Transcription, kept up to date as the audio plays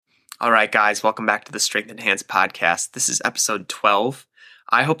All right, guys, welcome back to the Strength Enhanced podcast. This is episode 12.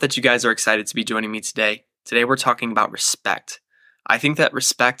 I hope that you guys are excited to be joining me today. Today we're talking about respect. I think that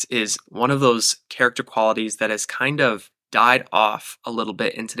respect is one of those character qualities that has kind of died off a little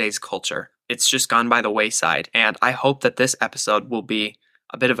bit in today's culture. It's just gone by the wayside, and I hope that this episode will be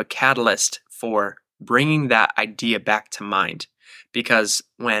a bit of a catalyst for bringing that idea back to mind. Because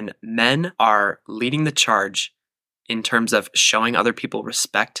when men are leading the charge in terms of showing other people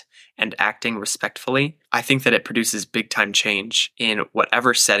respect and acting respectfully, I think that it produces big time change in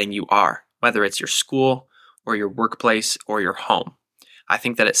whatever setting you are, whether it's your school or your workplace or your home. I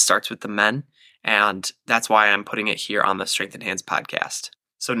think that it starts with the men, and that's why I'm putting it here on the Strength Enhanced podcast.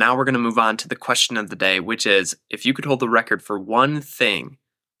 So now we're going to move on to the question of the day, which is, if you could hold the record for one thing,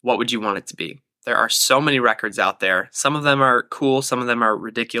 what would you want it to be? There are so many records out there. Some of them are cool, some of them are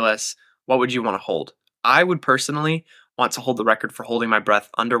ridiculous. What would you want to hold? I would personally want to hold the record for holding my breath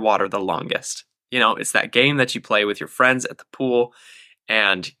underwater the longest. You know, it's that game that you play with your friends at the pool,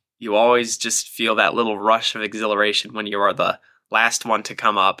 and you always just feel that little rush of exhilaration when you are the last one to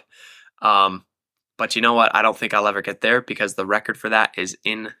come up. But you know what? I don't think I'll ever get there because the record for that is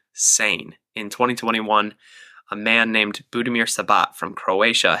insane. In 2021, a man named Budimir Sabat from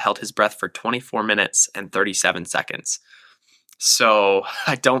Croatia held his breath for 24 minutes and 37 seconds. So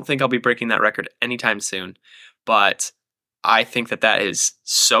I don't think I'll be breaking that record anytime soon, but I think that that is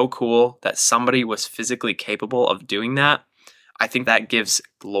so cool that somebody was physically capable of doing that. I think that gives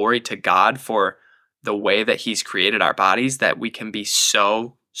glory to God for the way that He's created our bodies, that we can be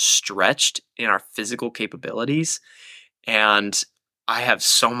so stretched in our physical capabilities. And I have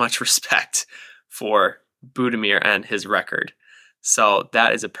so much respect for Budimir and his record. So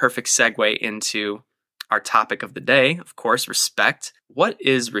that is a perfect segue into our topic of the day, of course, respect. What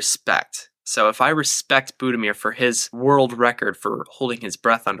is respect? So if I respect Budimir for his world record for holding his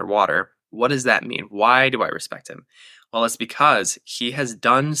breath underwater, what does that mean? Why do I respect him? Well, it's because he has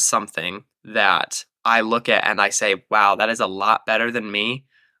done something that I look at and I say, wow, that is a lot better than me.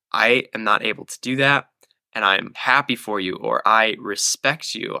 I am not able to do that, and I'm happy for you, or I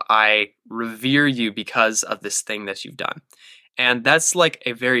respect you. I revere you because of this thing that you've done. And that's like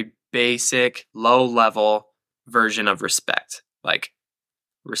a very basic, low-level version of respect. Like,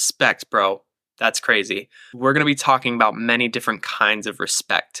 respect, bro. That's crazy. We're going to be talking about many different kinds of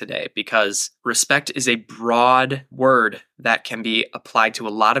respect today because respect is a broad word that can be applied to a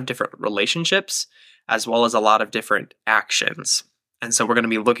lot of different relationships as well as a lot of different actions. And so we're going to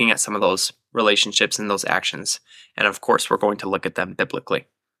be looking at some of those relationships and those actions. And of course, we're going to look at them biblically.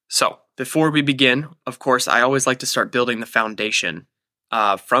 So before we begin, of course, I always like to start building the foundation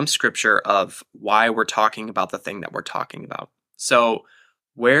from Scripture of why we're talking about the thing that we're talking about. So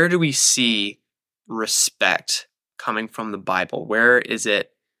where do we see respect coming from the Bible? Where is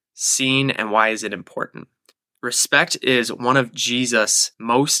it seen and why is it important? Respect is one of Jesus'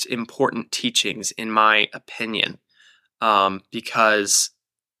 most important teachings, in my opinion, because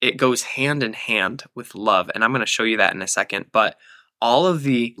it goes hand in hand with love. And I'm going to show you that in a second. But all of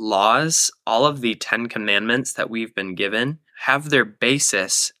the laws, all of the 10 commandments that we've been given have their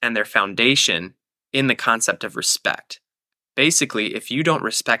basis and their foundation in the concept of respect. Basically, if you don't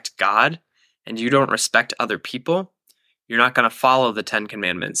respect God and you don't respect other people, you're not going to follow the 10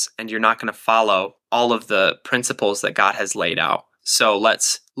 commandments and you're not going to follow all of the principles that God has laid out. So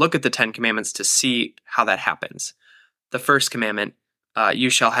let's look at the 10 commandments to see how that happens. The first commandment, you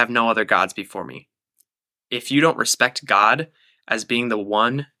shall have no other gods before me. If you don't respect God as being the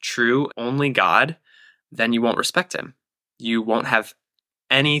one true, only God, then you won't respect Him. You won't have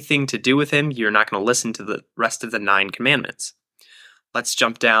anything to do with Him. You're not going to listen to the rest of the 9 commandments. Let's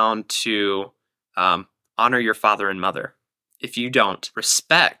jump down to honor your father and mother. If you don't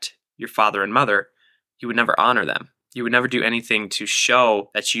respect your father and mother, you would never honor them. You would never do anything to show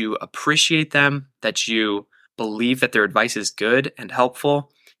that you appreciate them, that you believe that their advice is good and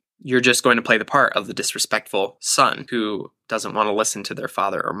helpful. You're just going to play the part of the disrespectful son who doesn't want to listen to their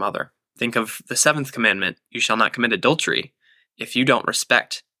father or mother. Think of the 7th commandment, you shall not commit adultery. If you don't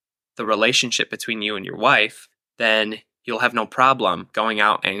respect the relationship between you and your wife, then you'll have no problem going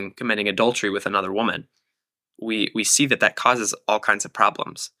out and committing adultery with another woman. We see that causes all kinds of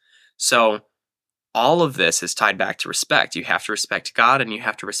problems. So all of this is tied back to respect. You have to respect God and you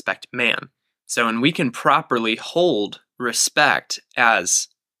have to respect man. So when we can properly hold respect as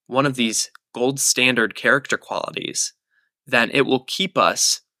one of these gold standard character qualities, then it will keep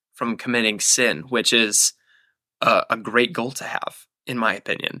us from committing sin, which is a great goal to have, in my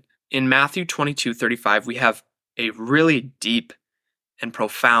opinion. In Matthew 22:35, we have a really deep and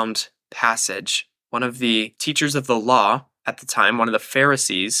profound passage. One of the teachers of the law at the time, one of the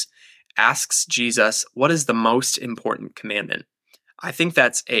Pharisees, asks Jesus, what is the most important commandment? I think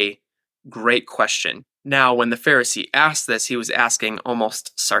that's a great question. Now, when the Pharisee asked this, he was asking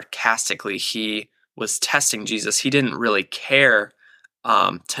almost sarcastically. He was testing Jesus. He didn't really care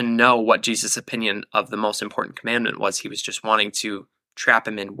to know what Jesus' opinion of the most important commandment was. He was just wanting to trap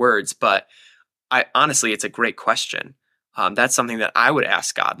him in words. But honestly, it's a great question. That's something that I would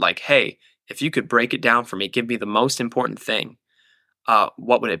ask God, like, hey, if you could break it down for me, give me the most important thing,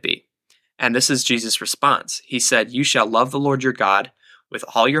 what would it be? And this is Jesus' response. He said, you shall love the Lord your God with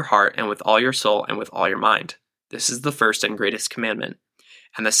all your heart and with all your soul and with all your mind. This is the first and greatest commandment.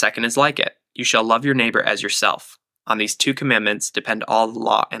 And the second is like it. You shall love your neighbor as yourself. On these two commandments depend all the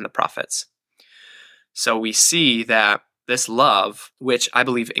law and the prophets. So we see that this love, which I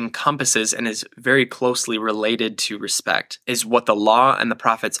believe encompasses and is very closely related to respect, is what the law and the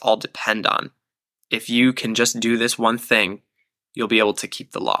prophets all depend on. If you can just do this one thing, you'll be able to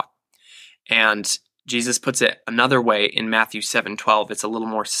keep the law. And Jesus puts it another way in Matthew 7:12. It's a little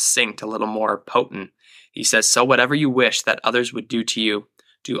more succinct, a little more potent. He says, so whatever you wish that others would do to you,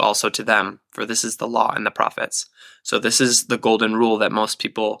 do also to them, for this is the law and the prophets. So this is the golden rule that most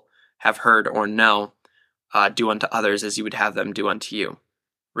people have heard or know. Do unto others as you would have them do unto you.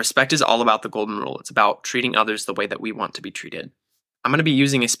 Respect is all about the golden rule. It's about treating others the way that we want to be treated. I'm going to be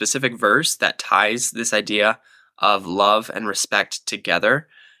using a specific verse that ties this idea of love and respect together,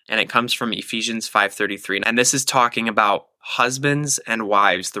 and it comes from Ephesians 5:33. And this is talking about husbands and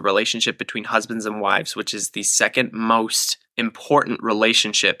wives, the relationship between husbands and wives, which is the second most important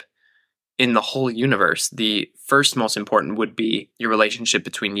relationship in the whole universe. The first most important would be your relationship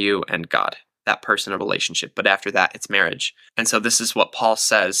between you and God, that personal relationship. But after that, it's marriage. And so this is what Paul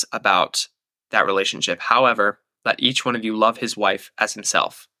says about that relationship. However, let each one of you love his wife as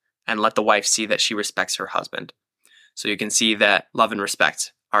himself, and let the wife see that she respects her husband. So you can see that love and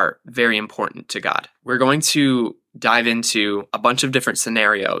respect are very important to God. We're going to dive into a bunch of different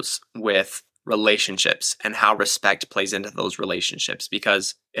scenarios with relationships and how respect plays into those relationships,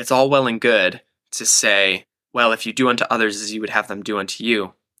 because it's all well and good to say, well, if you do unto others as you would have them do unto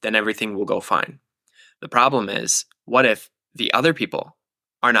you, then everything will go fine. The problem is, what if the other people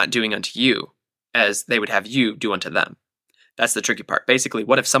are not doing unto you as they would have you do unto them? That's the tricky part. Basically,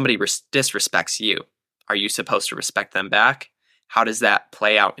 what if somebody disrespects you? Are you supposed to respect them back? How does that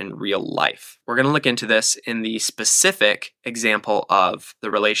play out in real life? We're going to look into this in the specific example of the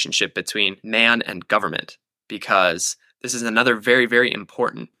relationship between man and government, because this is another very, very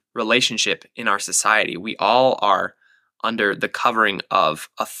important relationship in our society. We all are under the covering of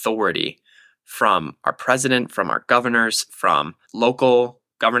authority from our president, from our governors, from local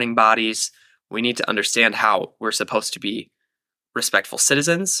governing bodies. We need to understand how we're supposed to be respectful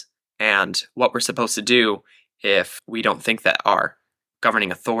citizens and what we're supposed to do if we don't think that our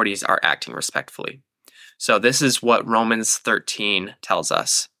governing authorities are acting respectfully. So this is what Romans 13 tells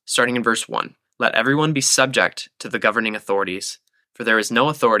us, starting in verse 1. Let everyone be subject to the governing authorities, for there is no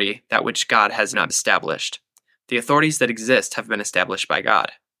authority that which God has not established. The authorities that exist have been established by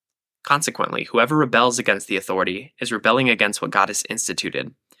God. Consequently, whoever rebels against the authority is rebelling against what God has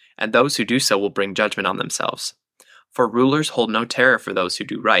instituted, and those who do so will bring judgment on themselves. For rulers hold no terror for those who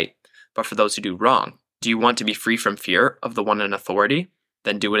do right, but for those who do wrong. Do you want to be free from fear of the one in authority?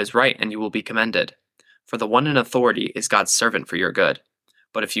 Then do what is right, and you will be commended. For the one in authority is God's servant for your good.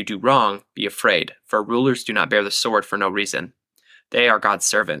 But if you do wrong, be afraid, for rulers do not bear the sword for no reason. They are God's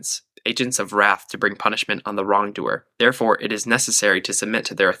servants, agents of wrath to bring punishment on the wrongdoer. Therefore, it is necessary to submit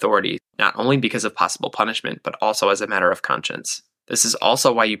to their authority, not only because of possible punishment, but also as a matter of conscience. This is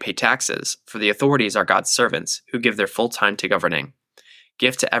also why you pay taxes, for the authorities are God's servants, who give their full time to governing.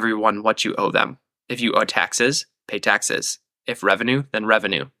 Give to everyone what you owe them. If you owe taxes, pay taxes. If revenue, then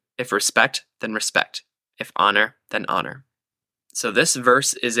revenue. If respect, then respect. If honor, then honor. So this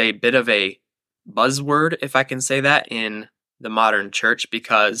verse is a bit of a buzzword, if I can say that, in the modern church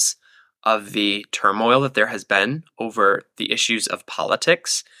because of the turmoil that there has been over the issues of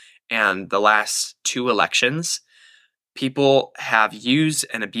politics and the last two elections. People have used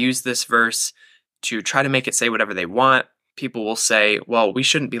and abused this verse to try to make it say whatever they want. People will say, well, we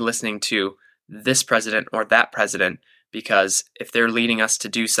shouldn't be listening to this president or that president because if they're leading us to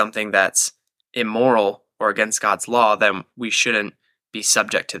do something that's immoral or against God's law, then we shouldn't be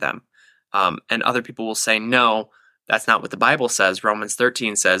subject to them. And other people will say, no, that's not what the Bible says. Romans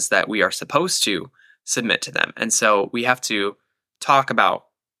 13 says that we are supposed to submit to them. And so we have to talk about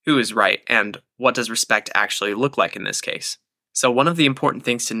who is right and what does respect actually look like in this case. So one of the important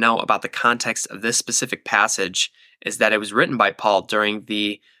things to know about the context of this specific passage is that it was written by Paul during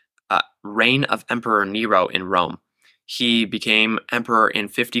the reign of Emperor Nero in Rome. He became emperor in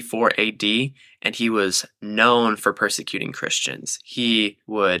 54 AD, and he was known for persecuting Christians. He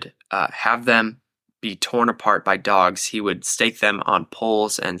would have them be torn apart by dogs. He would stake them on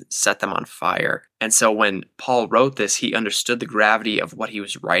poles and set them on fire. And so when Paul wrote this, he understood the gravity of what he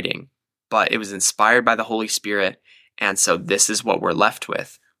was writing, but it was inspired by the Holy Spirit. And so this is what we're left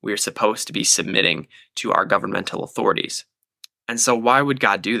with. We are supposed to be submitting to our governmental authorities. And so why would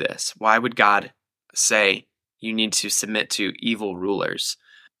God do this? Why would God say you need to submit to evil rulers?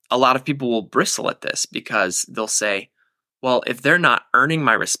 A lot of people will bristle at this because they'll say, well, if they're not earning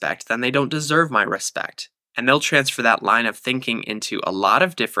my respect, then they don't deserve my respect. And they'll transfer that line of thinking into a lot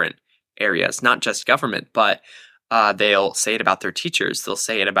of different areas, not just government, but they'll say it about their teachers. They'll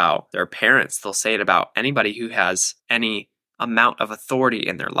say it about their parents. They'll say it about anybody who has any amount of authority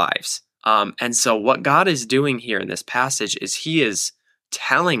in their lives. And so what God is doing here in this passage is he is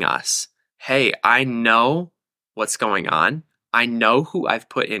telling us, hey, I know what's going on. I know who I've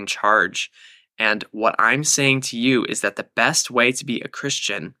put in charge. And what I'm saying to you is that the best way to be a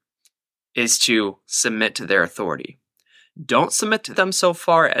Christian is to submit to their authority. Don't submit to them so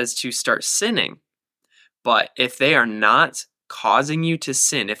far as to start sinning. But if they are not causing you to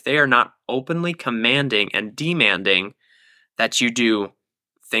sin, if they are not openly commanding and demanding that you do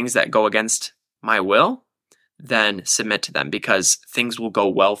things that go against my will, then submit to them, because things will go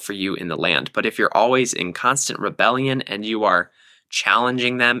well for you in the land. But if you're always in constant rebellion and you are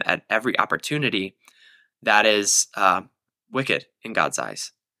challenging them at every opportunity, that is wicked in God's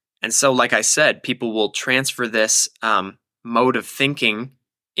eyes. And so, like I said, people will transfer this mode of thinking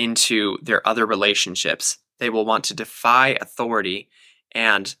into their other relationships. They will want to defy authority,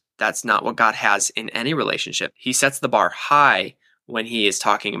 and that's not what God has in any relationship. He sets the bar high when he is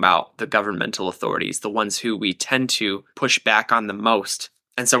talking about the governmental authorities, the ones who we tend to push back on the most.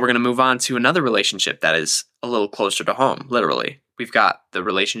 And so we're going to move on to another relationship that is a little closer to home, literally. We've got the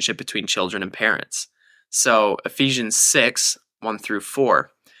relationship between children and parents. So Ephesians 6, 1 through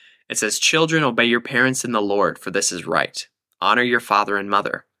 4, it says, "Children, obey your parents in the Lord, for this is right. Honor your father and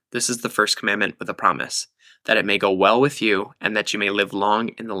mother. This is the first commandment with a promise, that it may go well with you and that you may live long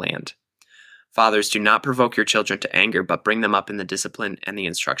in the land. Fathers, do not provoke your children to anger, but bring them up in the discipline and the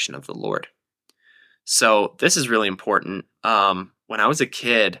instruction of the Lord." So this is really important. When I was a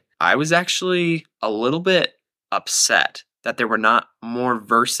kid, I was actually a little bit upset that there were not more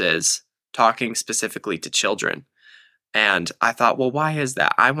verses talking specifically to children. And I thought, well, why is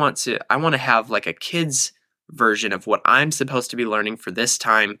that? I want to have like a kid's version of what I'm supposed to be learning for this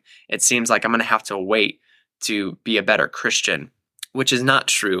time. It seems like I'm going to have to wait to be a better Christian, which is not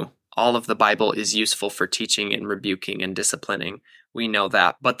true. All of the Bible is useful for teaching and rebuking and disciplining. We know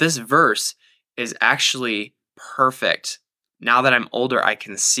that. But this verse is actually perfect. Now that I'm older, I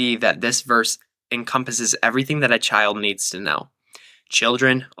can see that this verse encompasses everything that a child needs to know.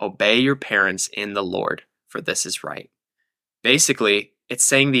 Children, obey your parents in the Lord, for this is right. Basically, it's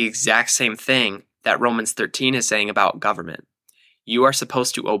saying the exact same thing that Romans 13 is saying about government. You are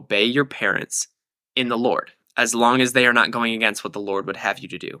supposed to obey your parents in the Lord, as long as they are not going against what the Lord would have you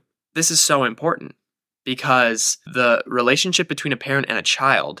to do. This is so important because the relationship between a parent and a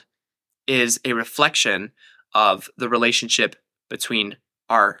child is a reflection of the relationship between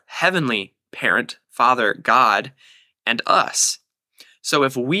our heavenly parent, Father God, and us. So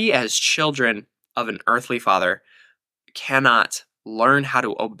if we as children of an earthly father cannot learn how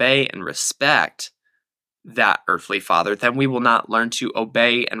to obey and respect that earthly father, then we will not learn to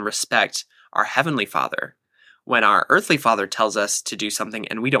obey and respect our heavenly Father. When our earthly father tells us to do something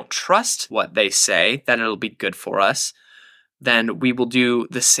and we don't trust what they say, that it'll be good for us, then we will do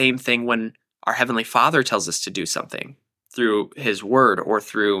the same thing when our heavenly Father tells us to do something through his word or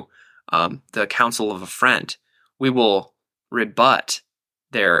through the counsel of a friend. We will rebut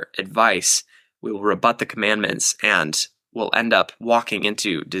their advice. We will rebut the commandments, and we'll end up walking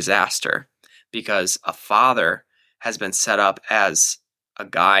into disaster because a father has been set up as a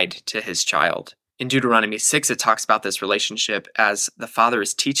guide to his child. In Deuteronomy 6, it talks about this relationship as the father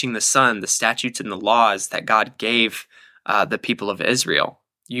is teaching the son the statutes and the laws that God gave the people of Israel.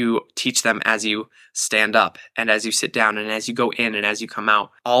 You teach them as you stand up and as you sit down and as you go in and as you come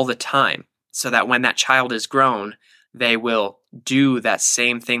out all the time, so that when that child is grown, they will do that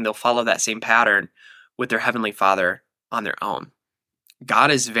same thing. They'll follow that same pattern with their heavenly Father on their own.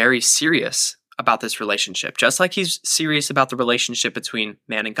 God is very serious about this relationship, just like he's serious about the relationship between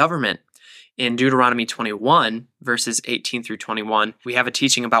man and government. In Deuteronomy 21, verses 18 through 21, we have a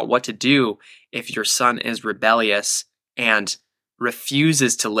teaching about what to do if your son is rebellious and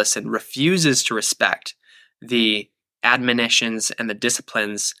refuses to listen, refuses to respect the admonitions and the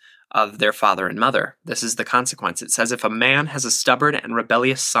disciplines of their father and mother. This is the consequence. It says, if a man has a stubborn and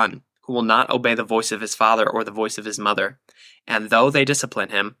rebellious son who will not obey the voice of his father or the voice of his mother, and though they discipline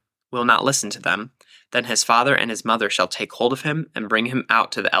him, will not listen to them, then his father and his mother shall take hold of him and bring him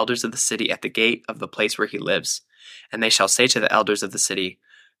out to the elders of the city at the gate of the place where he lives. And they shall say to the elders of the city,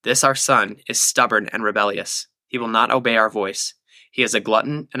 this our son is stubborn and rebellious. He will not obey our voice. He is a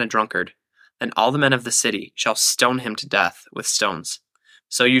glutton and a drunkard. And all the men of the city shall stone him to death with stones.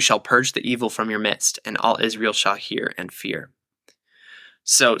 So you shall purge the evil from your midst, and all Israel shall hear and fear.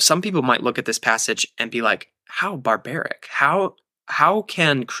 So some people might look at this passage and be like, how barbaric? How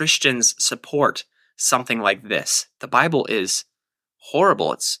can Christians support something like this? The Bible is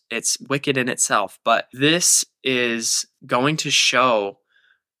horrible. It's wicked in itself. But this is going to show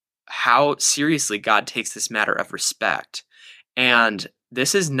how seriously God takes this matter of respect. And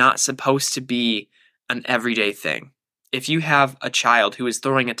this is not supposed to be an everyday thing. If you have a child who is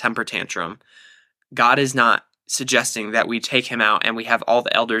throwing a temper tantrum, God is not suggesting that we take him out and we have all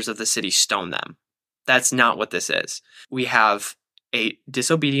the elders of the city stone them. That's not what this is. We have a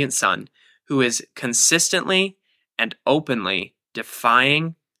disobedient son who is consistently and openly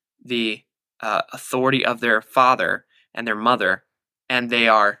defying the authority of their father and their mother, and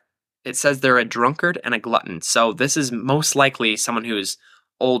it says they're a drunkard and a glutton. So this is most likely someone who is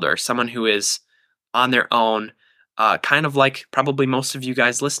older, someone who is on their own, kind of like probably most of you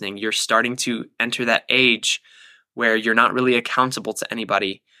guys listening. You're starting to enter that age where you're not really accountable to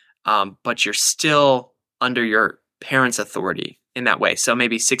anybody, but you're still under your parents' authority in that way. So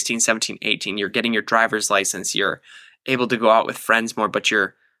maybe 16, 17, 18, you're getting your driver's license, you're able to go out with friends more, but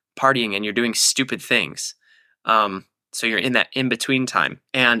you're partying and you're doing stupid things. So you're in that in-between time.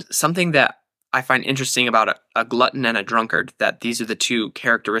 And something that I find interesting about a glutton and a drunkard, that these are the two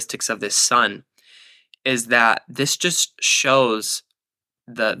characteristics of this son, is that this just shows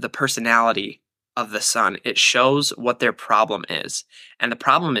the personality of the son. It shows what their problem is. And the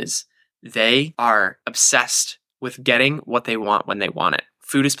problem is they are obsessed with getting what they want when they want it.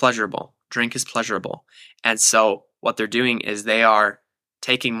 Food is pleasurable. Drink is pleasurable. And so what they're doing is they are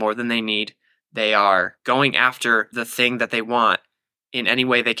taking more than they need. They are going after the thing that they want in any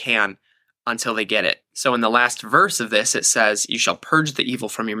way they can until they get it. So in the last verse of this, it says, you shall purge the evil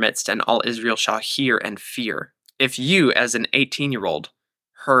from your midst, and all Israel shall hear and fear. If you, as an 18-year-old,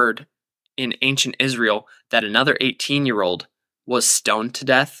 heard in ancient Israel that another 18-year-old was stoned to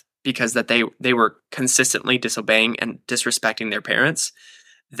death because that they were consistently disobeying and disrespecting their parents,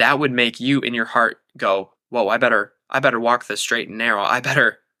 that would make you in your heart go, whoa, I better walk the straight and narrow. I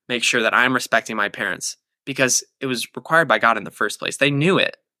better make sure that I'm respecting my parents, because it was required by God in the first place. They knew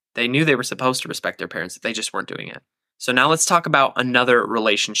it. They knew they were supposed to respect their parents. They just weren't doing it. So now let's talk about another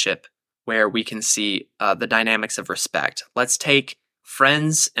relationship where we can see the dynamics of respect. Let's take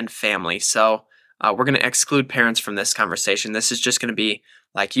friends and family. So we're going to exclude parents from this conversation. This is just going to be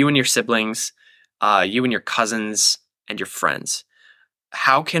like you and your siblings, you and your cousins, and your friends.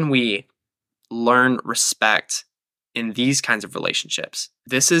 How can we learn respect in these kinds of relationships?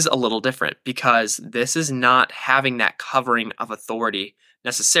 This is a little different because this is not having that covering of authority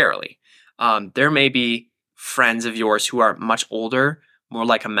necessarily. There may be friends of yours who are much older, more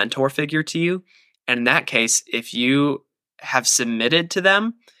like a mentor figure to you. And in that case, if you have submitted to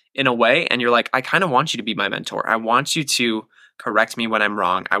them in a way and you're like, I kind of want you to be my mentor. I want you to correct me when I'm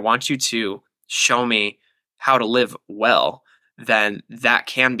wrong. I want you to show me how to live well. Then that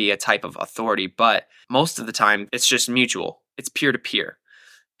can be a type of authority. But most of the time, it's just mutual. It's peer-to-peer.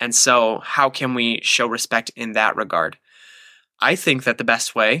 And so how can we show respect in that regard? I think that the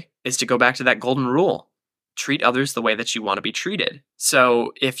best way is to go back to that golden rule. Treat others the way that you want to be treated.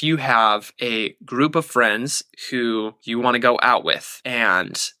 So if you have a group of friends who you want to go out with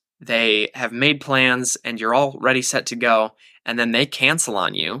and they have made plans and you're all ready, set to go, and then they cancel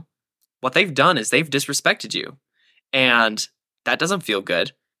on you, what they've done is they've disrespected you. And that doesn't feel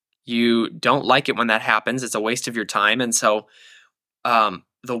good. You don't like it when that happens. It's a waste of your time. And so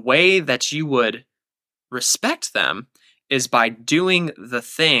the way that you would respect them is by doing the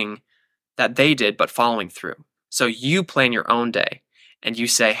thing that they did, but following through. So you plan your own day and you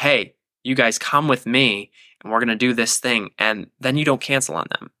say, hey, you guys come with me and we're going to do this thing. And then you don't cancel on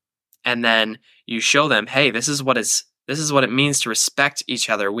them. And then you show them, hey, this is what it means to respect each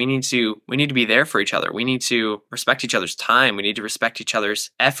other. We need to be there for each other. We need to respect each other's time. We need to respect each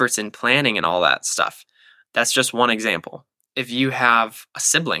other's efforts in planning and all that stuff. That's just one example. If you have a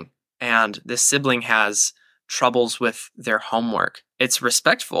sibling and this sibling has troubles with their homework, it's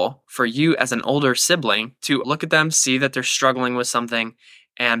respectful for you as an older sibling to look at them, see that they're struggling with something,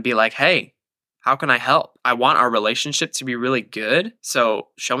 and be like, hey, How can I help? I want our relationship to be really good, so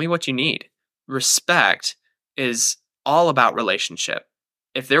show me what you need. Respect is all about relationship.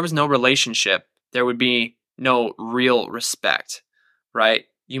 If there was no relationship, there would be no real respect, right?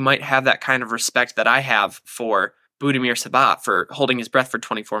 You might have that kind of respect that I have for Budimir Sabat for holding his breath for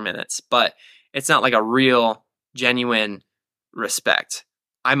 24 minutes, but it's not like a real, genuine respect.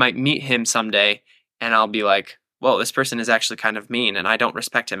 I might meet him someday and I'll be like, whoa, this person is actually kind of mean and I don't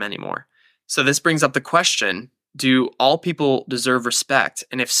respect him anymore. So this brings up the question, do all people deserve respect?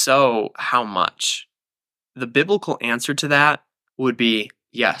 And if so, how much? The biblical answer to that would be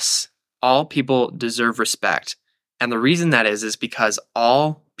yes, all people deserve respect. And the reason that is because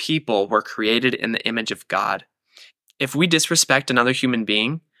all people were created in the image of God. If we disrespect another human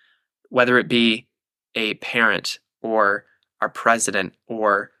being, whether it be a parent or our president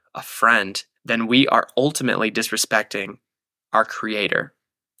or a friend, then we are ultimately disrespecting our Creator.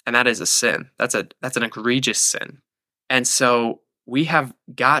 And that is a sin. That's an egregious sin. And so we have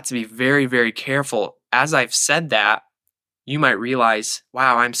got to be very, very careful. As I've said that, you might realize,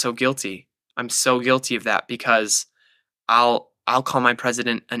 wow, I'm so guilty. I'm so guilty of that because I'll call my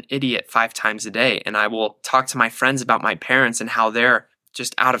president an idiot 5 times a day, and I will talk to my friends about my parents and how they're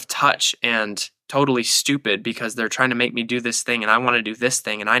just out of touch and totally stupid because they're trying to make me do this thing and I want to do this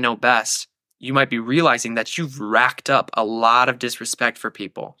thing and I know best. You might be realizing that you've racked up a lot of disrespect for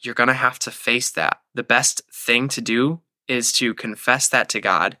people. You're going to have to face that. The best thing to do is to confess that to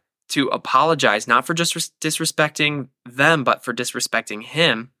God, to apologize, not for just disrespecting them, but for disrespecting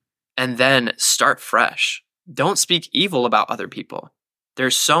Him, and then start fresh. Don't speak evil about other people.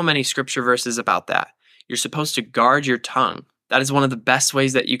 There's so many scripture verses about that. You're supposed to guard your tongue. That is one of the best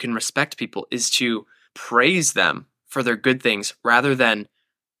ways that you can respect people, is to praise them for their good things rather than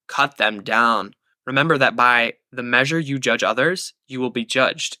cut them down. Remember that by the measure you judge others, you will be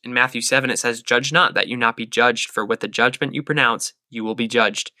judged. In Matthew 7, it says, "Judge not, that you not be judged, for with the judgment you pronounce, you will be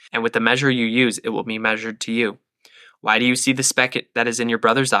judged. And with the measure you use, it will be measured to you. Why do you see the speck that is in your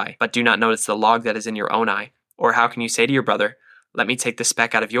brother's eye, but do not notice the log that is in your own eye? Or how can you say to your brother, let me take the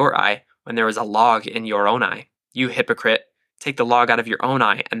speck out of your eye, when there is a log in your own eye? You hypocrite, take the log out of your own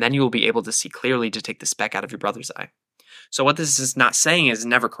eye, and then you will be able to see clearly to take the speck out of your brother's eye." So what this is not saying is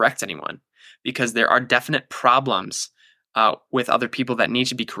never correct anyone, because there are definite problems with other people that need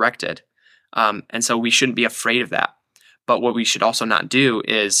to be corrected. And so we shouldn't be afraid of that. But what we should also not do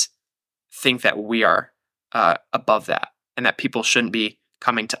is think that we are above that and that people shouldn't be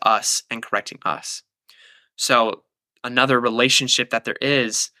coming to us and correcting us. So another relationship that there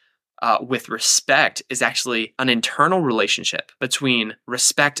is with respect is actually an internal relationship between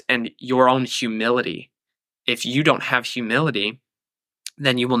respect and your own humility. If you don't have humility,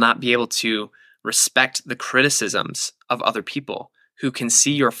 then you will not be able to respect the criticisms of other people who can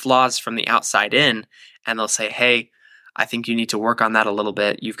see your flaws from the outside in, and they'll say, hey, I think you need to work on that a little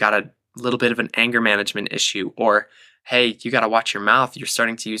bit. You've got a little bit of an anger management issue. Or, hey, you got to watch your mouth. You're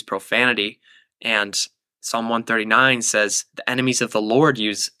starting to use profanity. And Psalm 139 says, the enemies of the Lord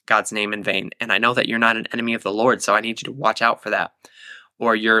use God's name in vain. And I know that you're not an enemy of the Lord, so I need you to watch out for that.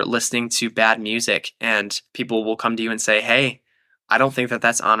 Or you're listening to bad music and people will come to you and say, hey, I don't think that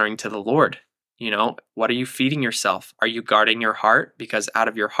that's honoring to the Lord. You know, what are you feeding yourself? Are you guarding your heart? Because out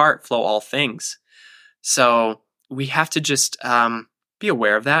of your heart flow all things. So we have to just be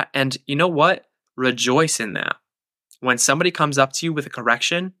aware of that. And you know what? Rejoice in that. When somebody comes up to you with a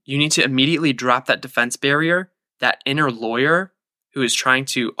correction, you need to immediately drop that defense barrier, that inner lawyer who is trying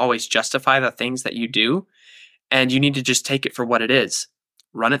to always justify the things that you do. And you need to just take it for what it is.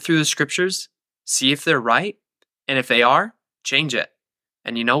 Run it through the scriptures, see if they're right, and if they are, change it.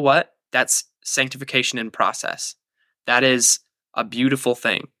 And you know what? That's sanctification in process. That is a beautiful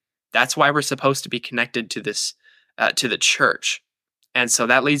thing. That's why we're supposed to be connected to this, to the church. And so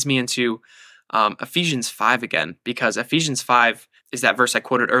that leads me into Ephesians 5 again, because Ephesians 5 is that verse I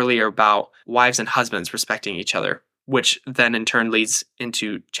quoted earlier about wives and husbands respecting each other, which then in turn leads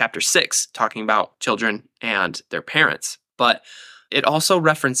into chapter 6, talking about children and their parents. But it also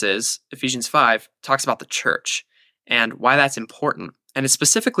references, Ephesians 5, talks about the church and why that's important. And it's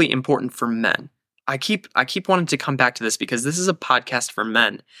specifically important for men. I keep wanting to come back to this because this is a podcast for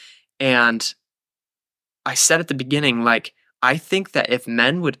men. And I said at the beginning, I think that if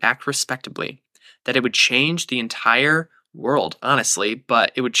men would act respectably, that it would change the entire world, honestly,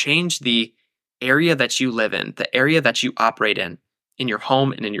 but it would change the area that you live in, the area that you operate in your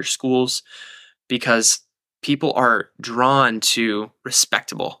home and in your schools, because people are drawn to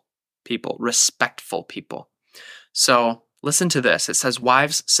respectful people. So listen to this. It says,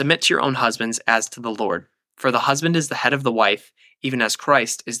 wives, submit to your own husbands as to the Lord. For the husband is the head of the wife, even as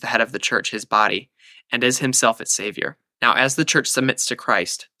Christ is the head of the church, his body, and is himself its Savior. Now, as the church submits to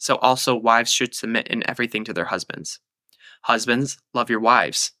Christ, so also wives should submit in everything to their husbands. Husbands, love your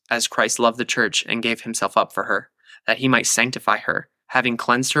wives, as Christ loved the church and gave himself up for her, that he might sanctify her, having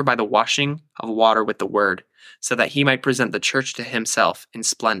cleansed her by the washing of water with the word, so that he might present the church to himself in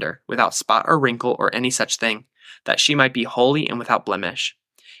splendor, without spot or wrinkle or any such thing, that she might be holy and without blemish.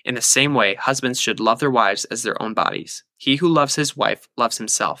 In the same way, husbands should love their wives as their own bodies. He who loves his wife loves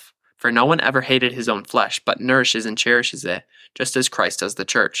himself. For no one ever hated his own flesh, but nourishes and cherishes it, just as Christ does the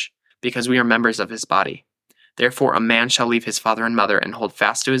church, because we are members of his body. Therefore a man shall leave his father and mother and hold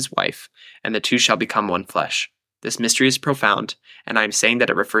fast to his wife, and the two shall become one flesh. This mystery is profound, and I am saying that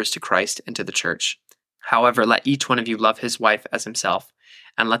it refers to Christ and to the church. However, let each one of you love his wife as himself,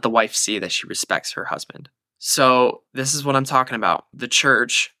 and let the wife see that she respects her husband. So this is what I'm talking about. The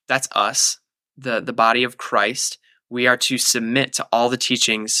church, that's us, the body of Christ. We are to submit to all the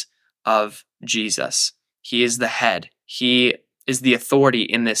teachings of Jesus. He is the head. He is the authority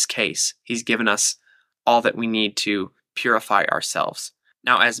in this case. He's given us all that we need to purify ourselves.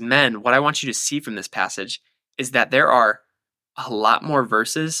 Now, as men, what I want you to see from this passage is that there are a lot more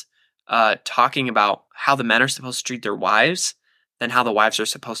verses talking about how the men are supposed to treat their wives than how the wives are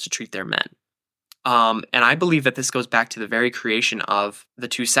supposed to treat their men. And I believe that this goes back to the very creation of the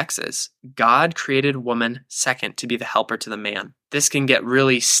two sexes. God created woman second to be the helper to the man. This can get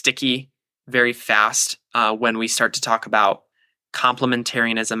really sticky very fast when we start to talk about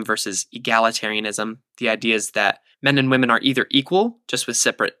complementarianism versus egalitarianism. The idea is that men and women are either equal, just with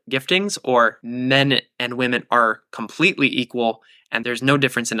separate giftings, or men and women are completely equal and there's no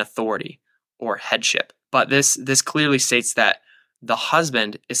difference in authority or headship. But this clearly states that the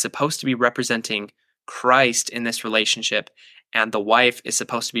husband is supposed to be representing Christ in this relationship, and the wife is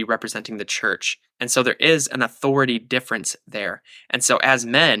supposed to be representing the church. And so there is an authority difference there. And so as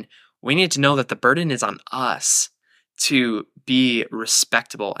men, we need to know that the burden is on us to be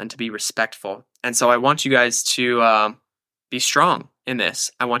respectable and to be respectful. And so I want you guys to be strong in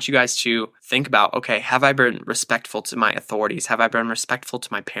this. I want you guys to think about, okay, have I been respectful to my authorities? Have I been respectful to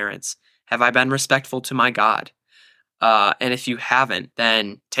my parents? Have I been respectful to my God? And if you haven't,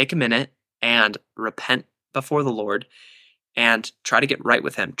 then take a minute and repent before the Lord and try to get right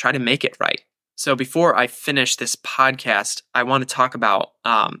with him. Try to make it right. So before I finish this podcast, I want to talk about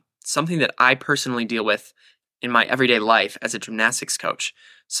something that I personally deal with in my everyday life as a gymnastics coach.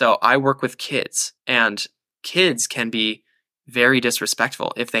 So I work with kids, and kids can be very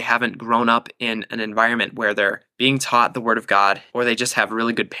disrespectful if they haven't grown up in an environment where they're being taught the Word of God, or they just have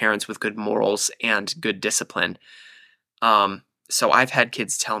really good parents with good morals and good discipline. So I've had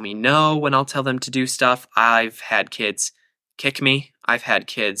kids tell me no when I'll tell them to do stuff. I've had kids kick me. I've had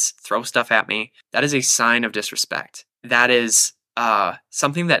kids throw stuff at me. That is a sign of disrespect. That is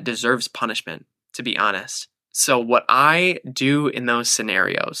something that deserves punishment, to be honest. So what I do in those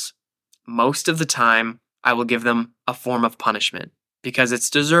scenarios, most of the time, I will give them a form of punishment because it's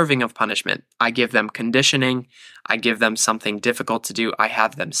deserving of punishment. I give them conditioning. I give them something difficult to do. I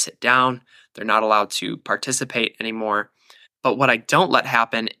have them sit down. They're not allowed to participate anymore. But what I don't let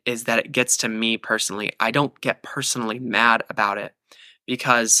happen is that it gets to me personally. I don't get personally mad about it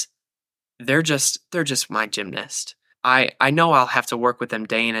because they're just my gymnast. I know I'll have to work with them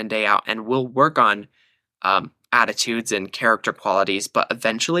day in and day out, and we'll work on attitudes and character qualities, but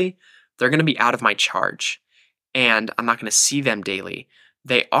eventually they're going to be out of my charge, and I'm not going to see them daily.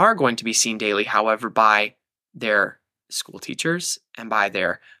 They are going to be seen daily, however, by their school teachers and by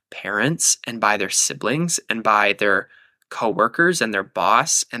their parents and by their siblings and by their coworkers and their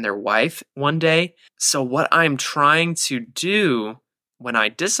boss and their wife one day. So what I'm trying to do when I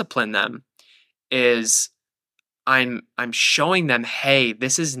discipline them is I'm showing them, hey,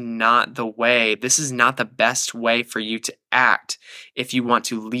 this is not the way. This is not the best way for you to act if you want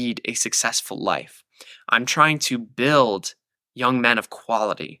to lead a successful life. I'm trying to build young men of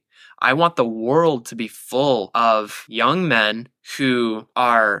quality. I want the world to be full of young men who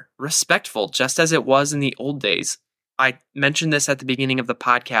are respectful, just as it was in the old days. I mentioned this at the beginning of the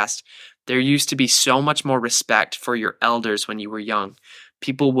podcast. There used to be so much more respect for your elders when you were young.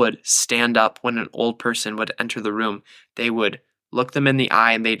 People would stand up when an old person would enter the room. They would look them in the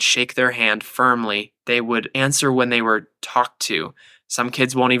eye and they'd shake their hand firmly. They would answer when they were talked to. Some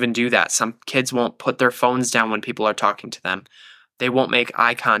kids won't even do that. Some kids won't put their phones down when people are talking to them. They won't make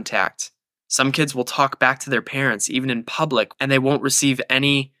eye contact. Some kids will talk back to their parents, even in public, and they won't receive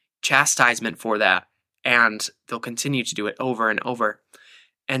any chastisement for that. And they'll continue to do it over and over.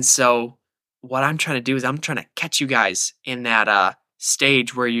 And so what I'm trying to do is I'm trying to catch you guys in that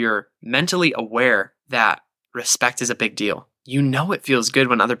stage where you're mentally aware that respect is a big deal. You know it feels good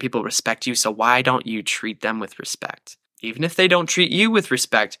when other people respect you, so why don't you treat them with respect? Even if they don't treat you with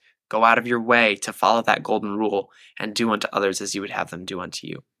respect, go out of your way to follow that golden rule and do unto others as you would have them do unto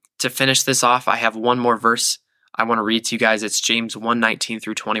you. To finish this off, I have one more verse I want to read to you guys. It's James 1:19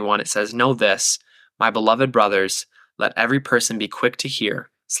 through 21. It says, "Know this, my beloved brothers, let every person be quick to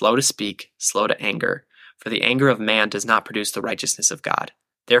hear, slow to speak, slow to anger, for the anger of man does not produce the righteousness of God.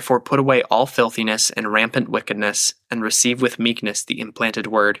 Therefore put away all filthiness and rampant wickedness, and receive with meekness the implanted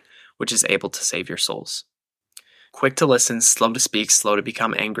word, which is able to save your souls." Quick to listen, slow to speak, slow to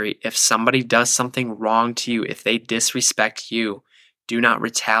become angry. If somebody does something wrong to you, if they disrespect you, do not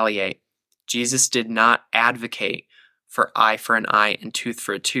retaliate. Jesus did not advocate for eye for an eye and tooth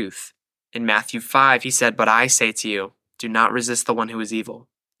for a tooth. In Matthew 5, he said, "But I say to you, do not resist the one who is evil.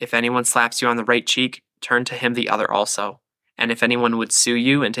 If anyone slaps you on the right cheek, turn to him the other also. And if anyone would sue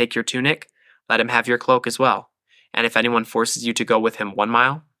you and take your tunic, let him have your cloak as well. And if anyone forces you to go with him 1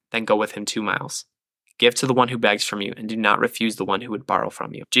 mile, then go with him 2 miles. Give to the one who begs from you, and do not refuse the one who would borrow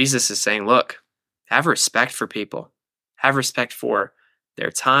from you." Jesus is saying, look, have respect for people. Have respect for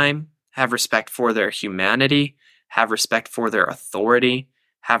their time. Have respect for their humanity. Have respect for their authority.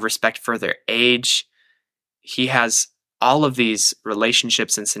 Have respect for their age. He has all of these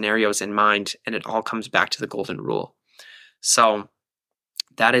relationships and scenarios in mind, and it all comes back to the golden rule. So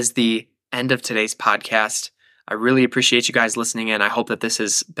that is the end of today's podcast. I really appreciate you guys listening in. I hope that this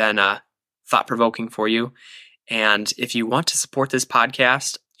has been thought-provoking for you. And if you want to support this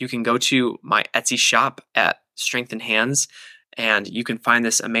podcast, you can go to my Etsy shop at Strength in Hands, and you can find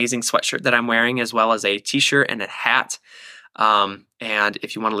this amazing sweatshirt that I'm wearing, as well as a t-shirt and a hat. And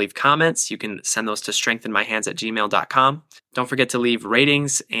if you want to leave comments, you can send those to strengthenmyhands@gmail.com. Don't forget to leave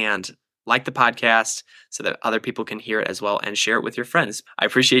ratings and like the podcast so that other people can hear it as well, and share it with your friends. I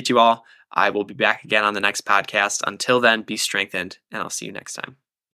appreciate you all. I will be back again on the next podcast. Until then, be strengthened, and I'll see you next time.